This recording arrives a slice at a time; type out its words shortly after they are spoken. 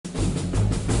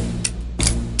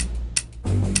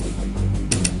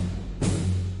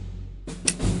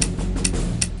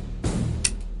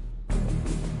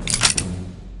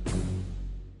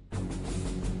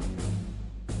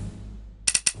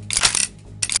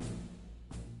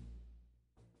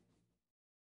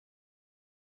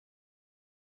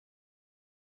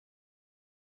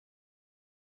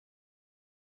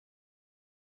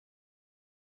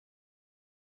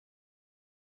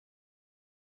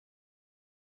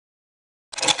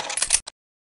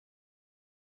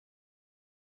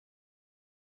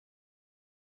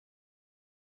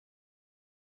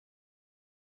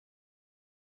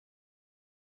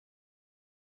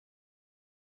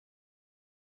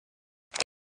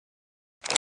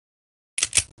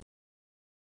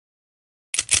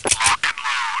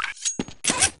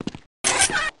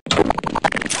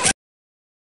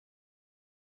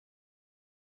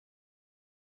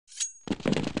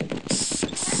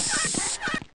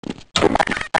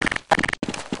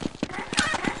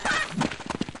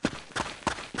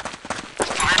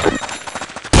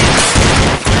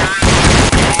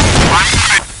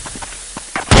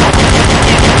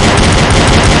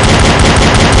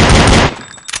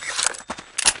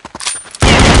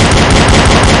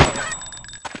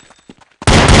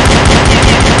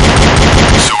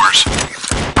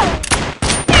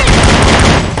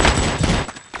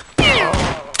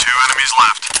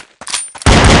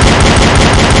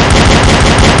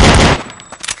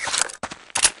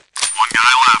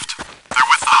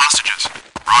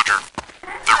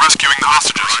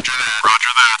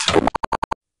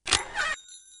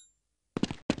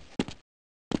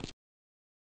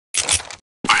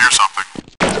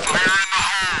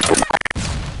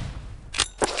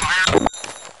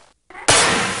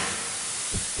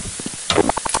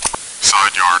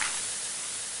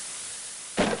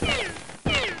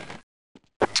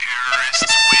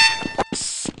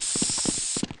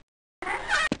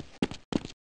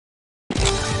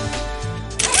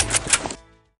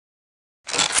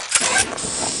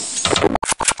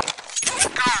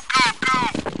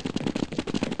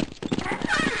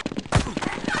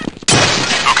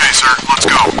Let's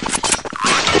go.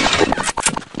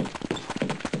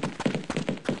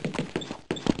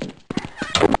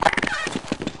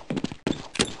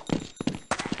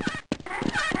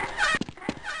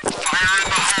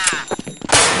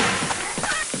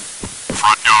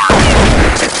 Front yard.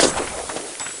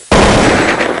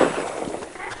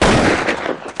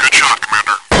 Good shot,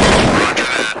 Commander. Roger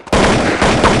that.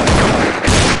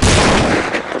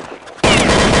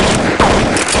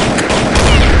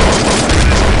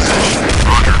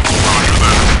 Roger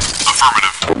that.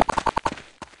 Affirmative.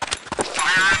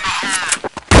 Fire in the hole.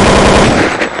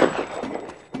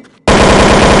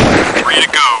 3 to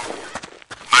go.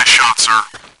 Nice shot, sir.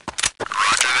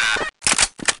 Roger that.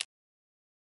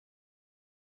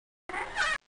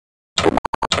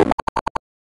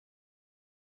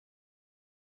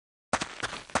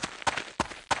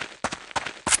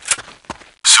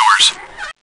 Sewers.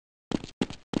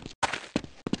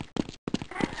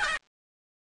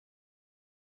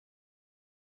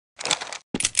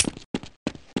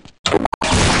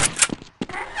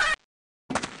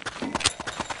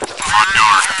 Front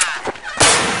yard.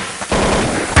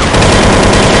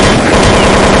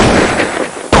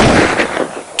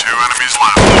 Two enemies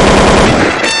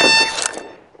left.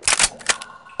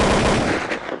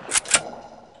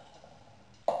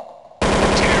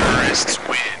 Terrorists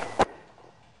win.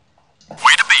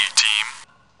 Way to be, team.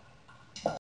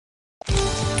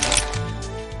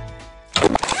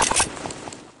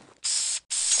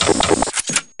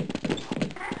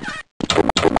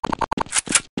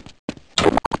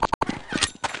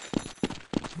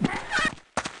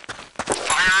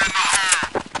 Fire in the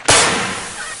hole.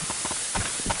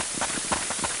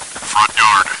 Front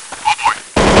yard. Oh boy.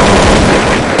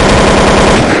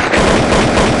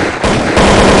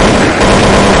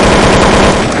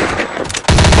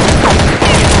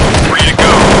 Three to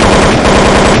go.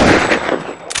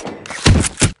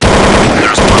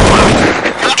 There's one left.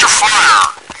 Hold your fire.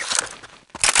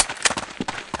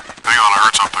 Hang on, I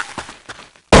heard something.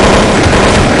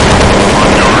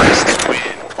 Front yardists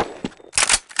win.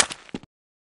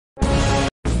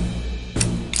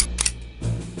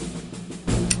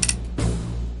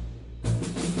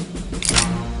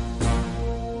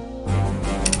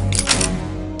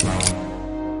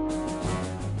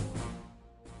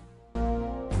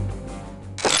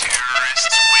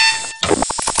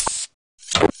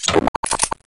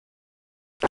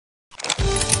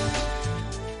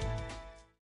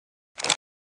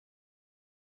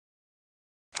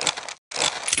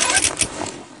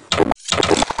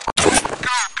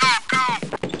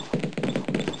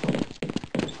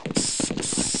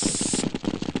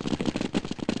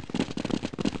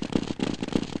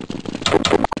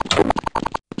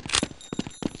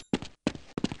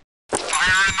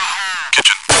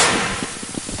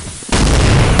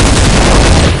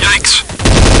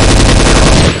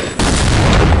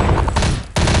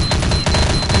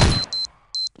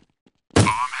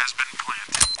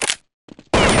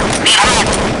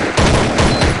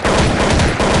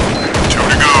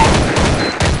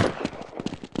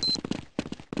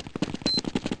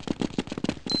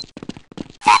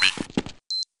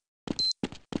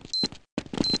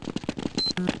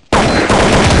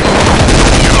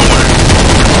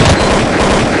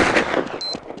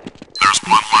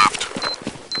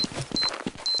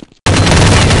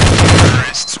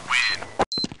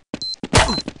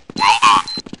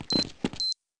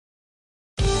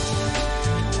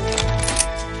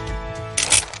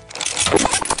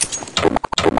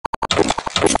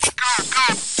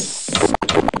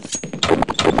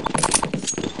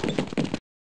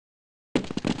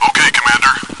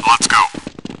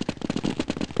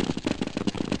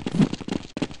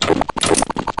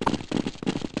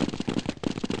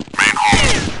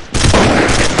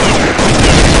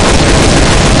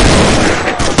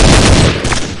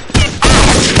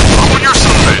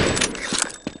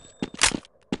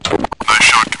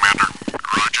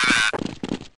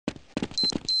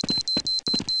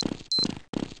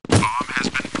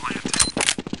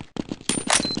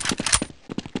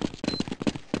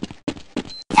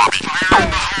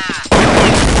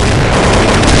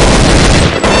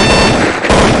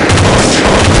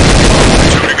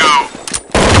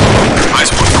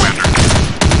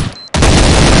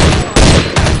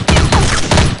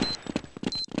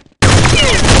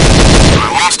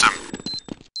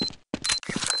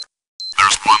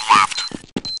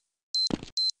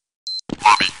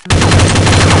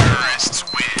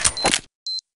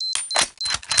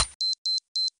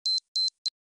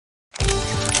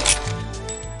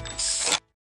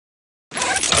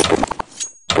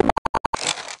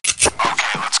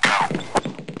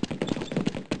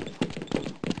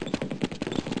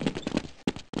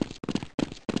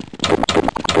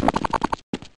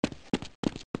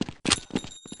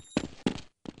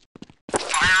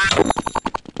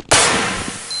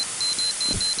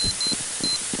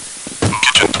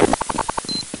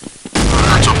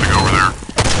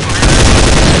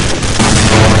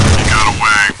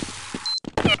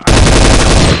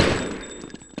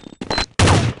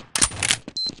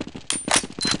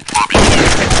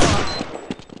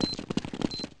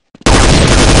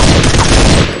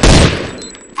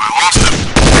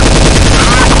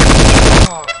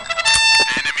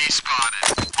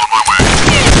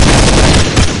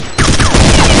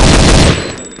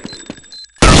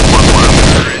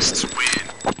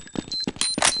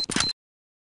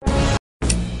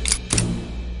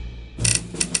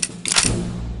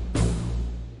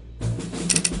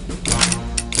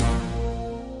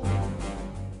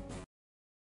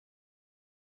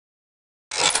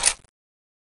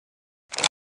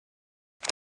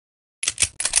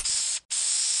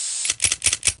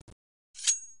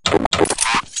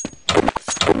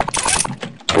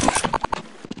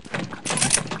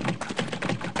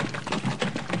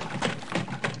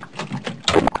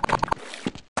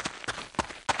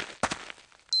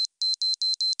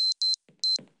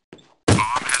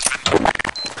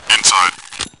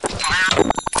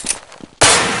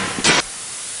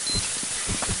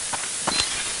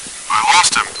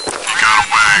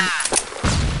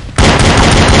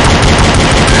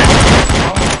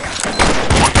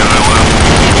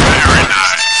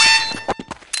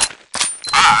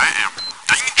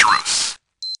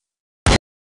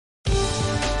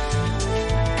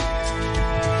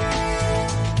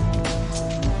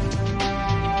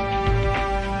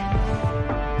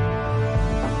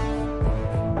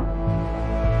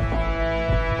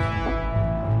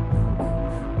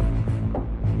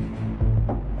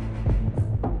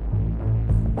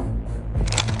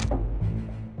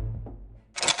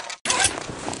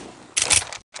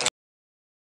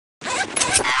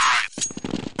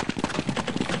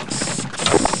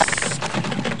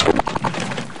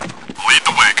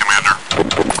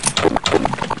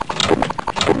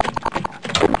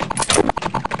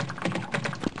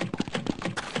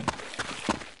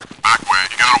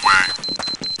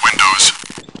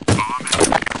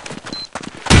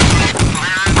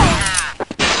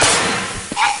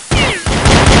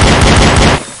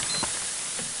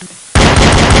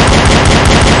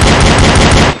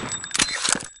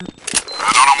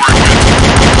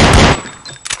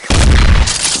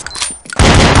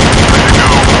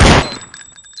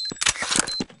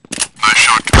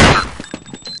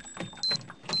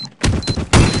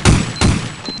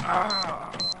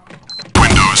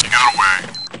 Windows, you got away.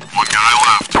 One guy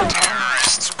left.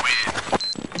 Terrorists win.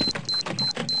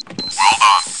 Well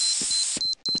done.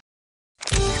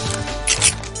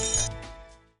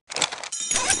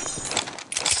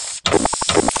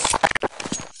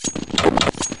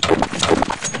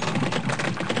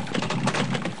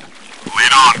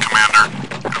 Lead on, Commander.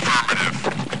 Affirmative.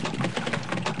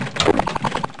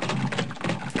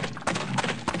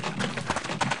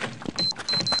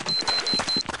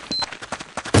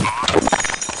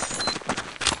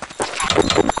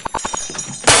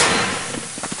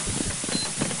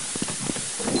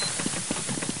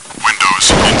 Windows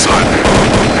inside.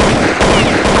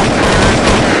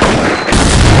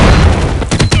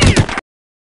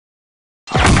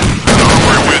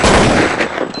 Norway wins.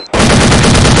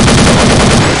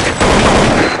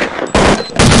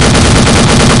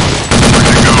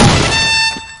 Ready to go.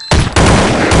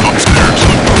 Upstairs.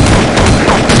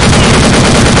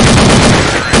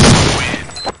 Terrorists win.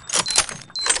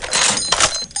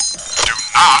 Do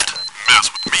not mess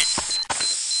with me.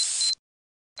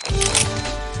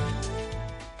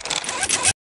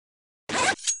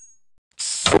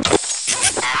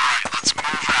 Alright, let's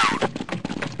move out.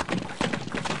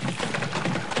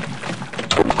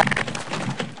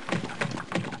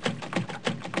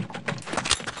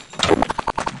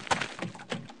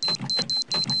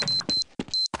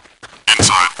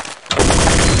 Inside.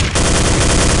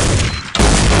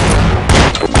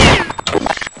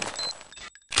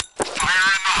 Fire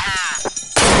in the hole.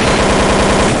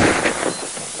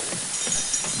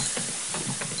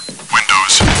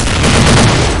 Windows.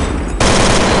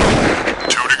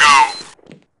 Two to go.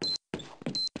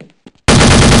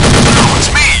 No, it's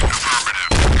me.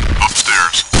 Affirmative.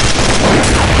 Upstairs.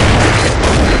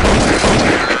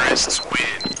 Terrorists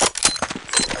win.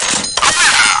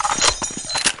 Yeah.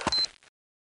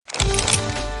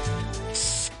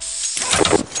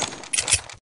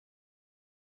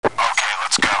 Okay,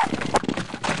 let's go.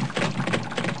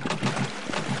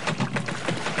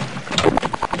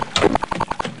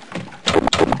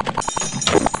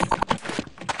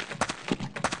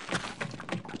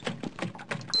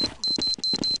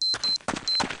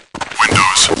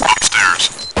 Windows upstairs.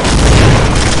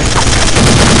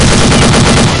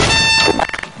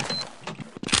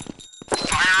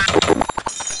 Fire.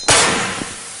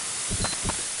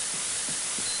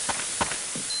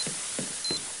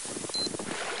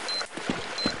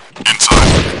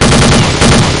 Inside.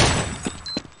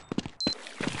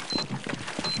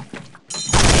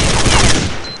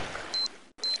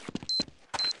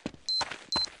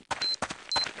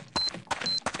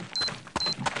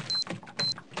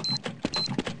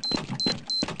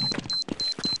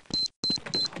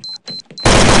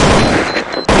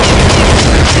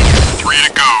 Three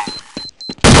to go.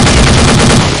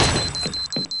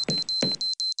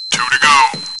 Two to go.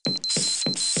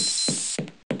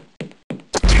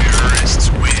 Terrorists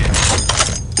win.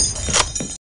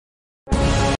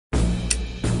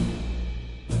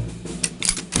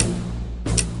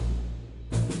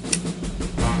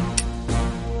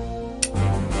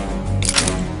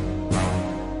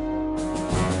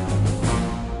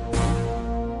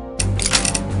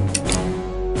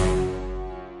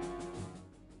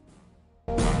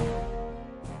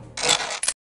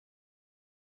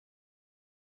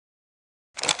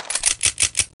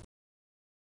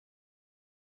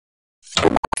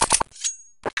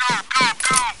 Go, go,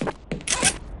 go!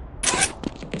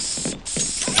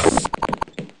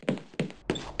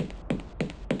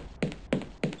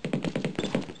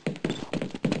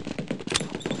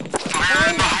 Fire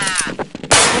in the hole!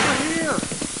 Over here!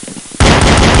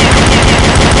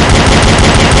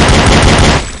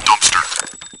 Dumpster.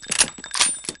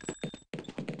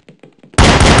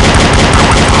 They're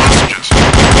with the hostages.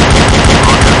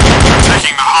 Roger. They're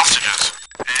taking the hostages.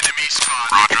 Enemy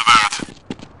spotted. Roger that.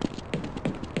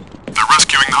 They're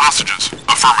rescuing the hostages.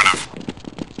 Affirmative.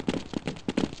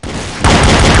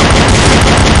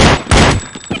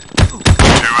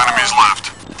 Two enemies left.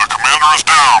 The commander is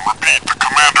down. Repeat, the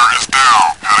commander is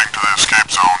down. Heading to the escape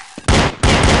zone.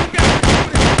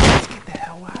 Let's get the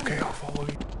hell out. Okay, I'll follow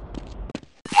you.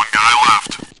 One guy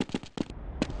left.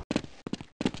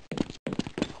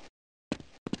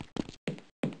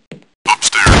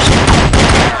 Upstairs.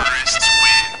 Terrorists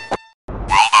win.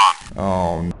 Well done.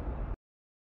 Oh, no.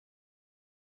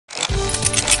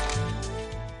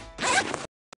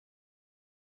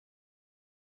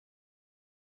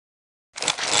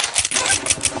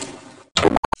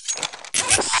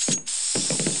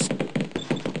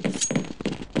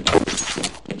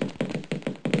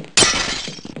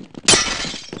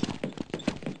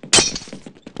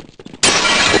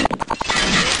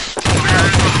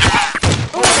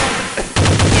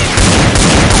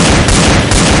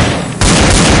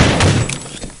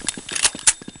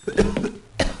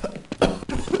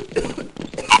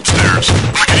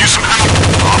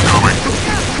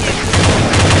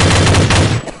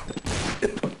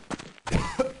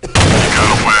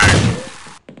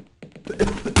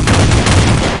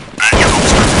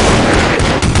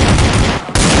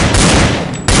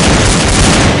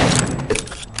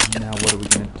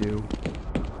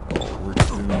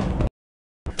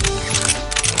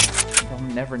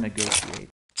 never negotiate.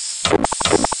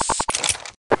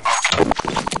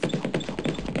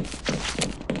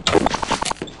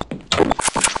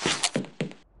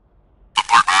 The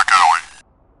back alley.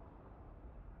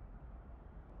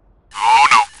 Oh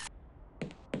no.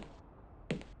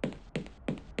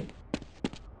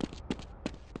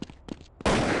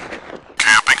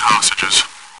 Camping hostages.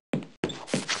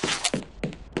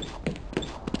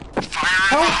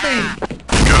 Help me!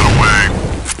 Get away.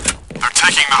 They're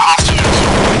taking the hostages.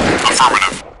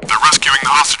 Affirmative. They're rescuing the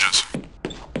hostages.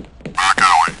 Back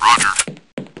alley. Roger.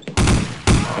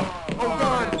 Oh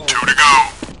god! 2 to go.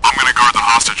 I'm gonna guard the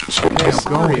hostages. Okay, I'm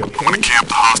Sorry, going, okay? I'm gonna camp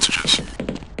the hostages.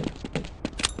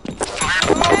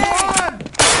 Oh, run!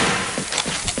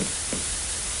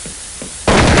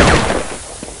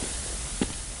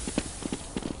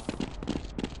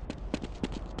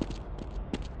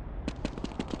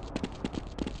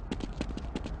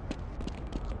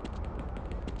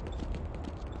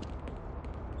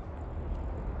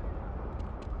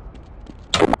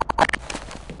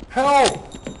 Help!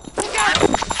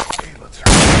 Okay, let's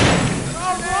hurry.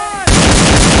 Oh, run!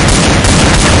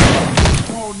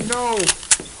 Oh no!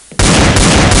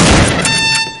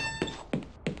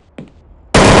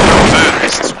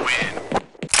 Terrorists win.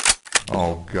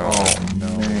 Oh god, oh,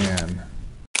 no. Man.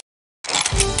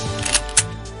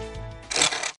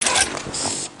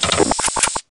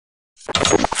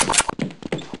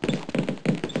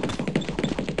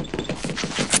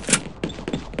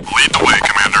 Lead the way,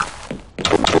 Commander.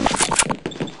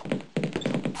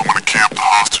 I'm gonna camp the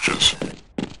hostages.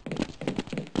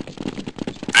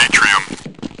 Atrium.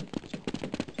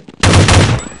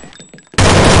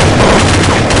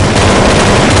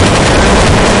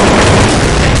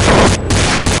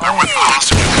 They're with the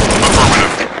hostages.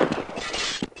 Affirmative.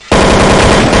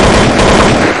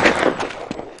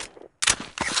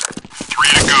 3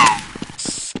 to go.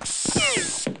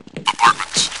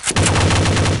 Apartments.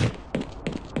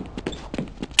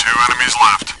 2 enemies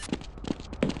left.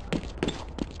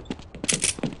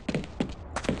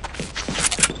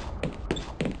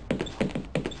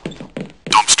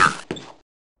 Dumpster.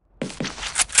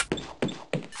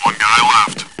 1 guy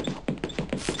left.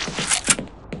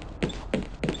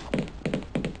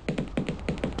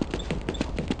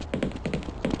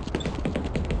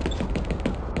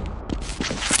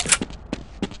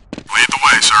 Lead the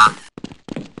way, sir.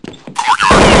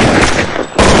 Courtyard.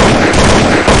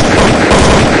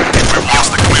 We've lost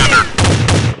the commander.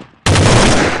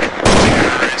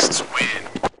 Terrorists win.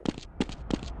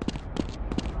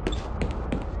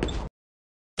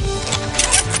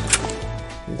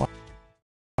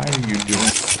 Why are you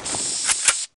doing?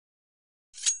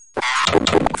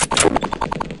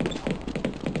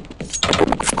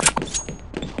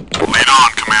 Lead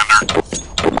on, Commander.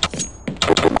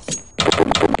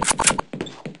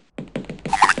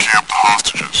 I'm gonna camp the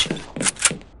hostages.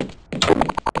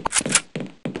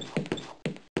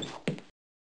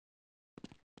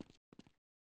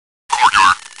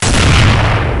 Courtyard.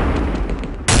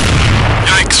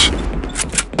 Yikes.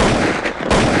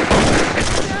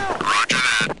 Roger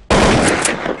that.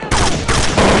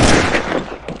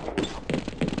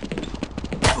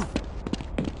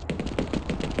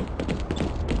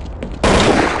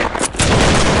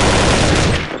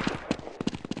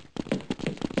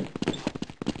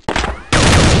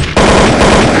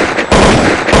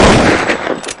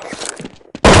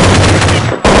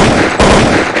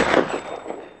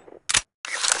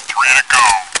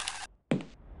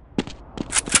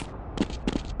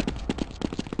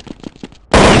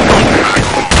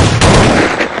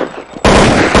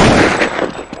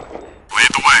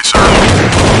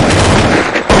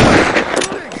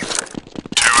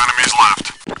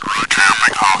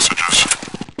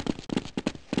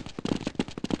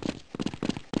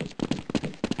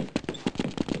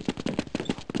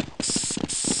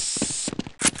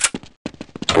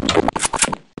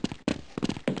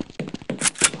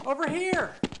 Over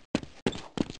here!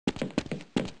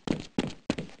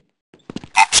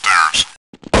 Upstairs.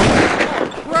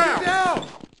 Crap! Down!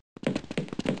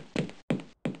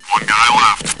 1 guy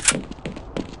left.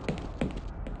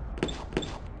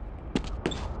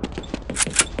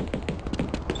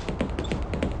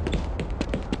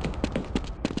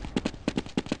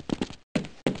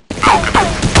 Balcony.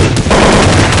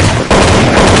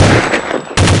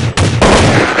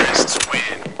 Terrorists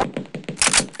win.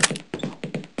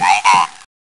 Well done.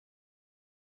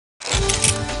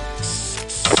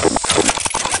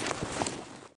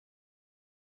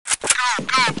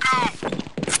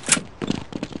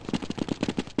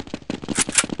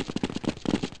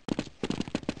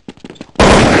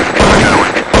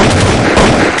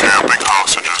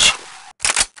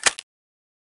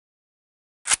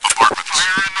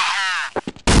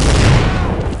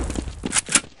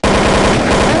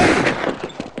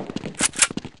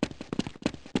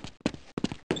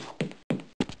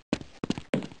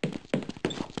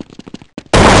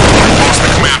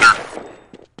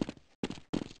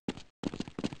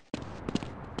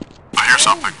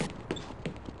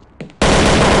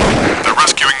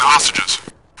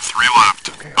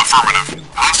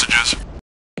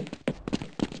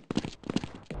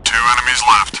 Two enemies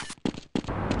left.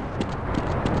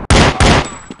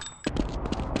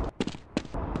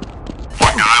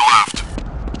 One guy left.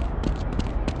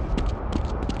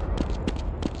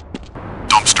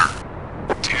 Dumpster.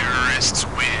 Terrorists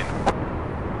win.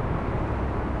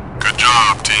 Good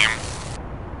job, team.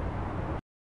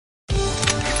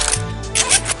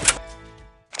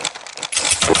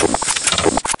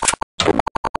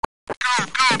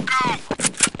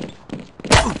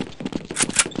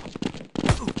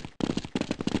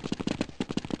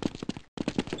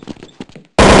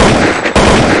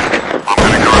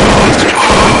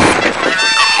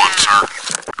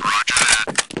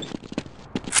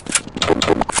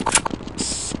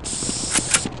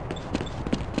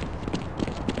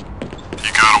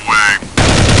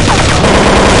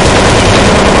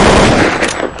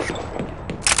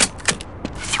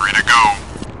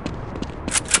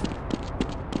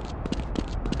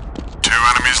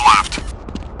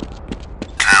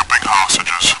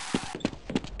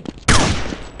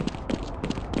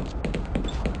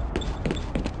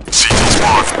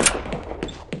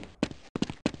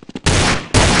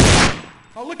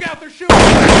 Oh, look out, they're shooting!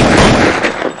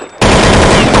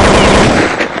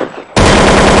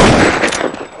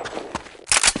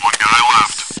 One guy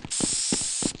left.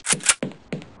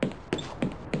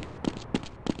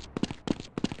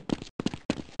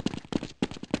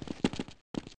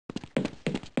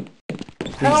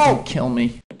 Please don't kill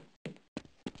me.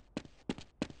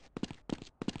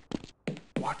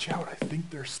 Watch out, I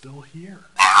think they're still here.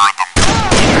 I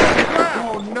heard them.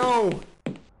 Oh no!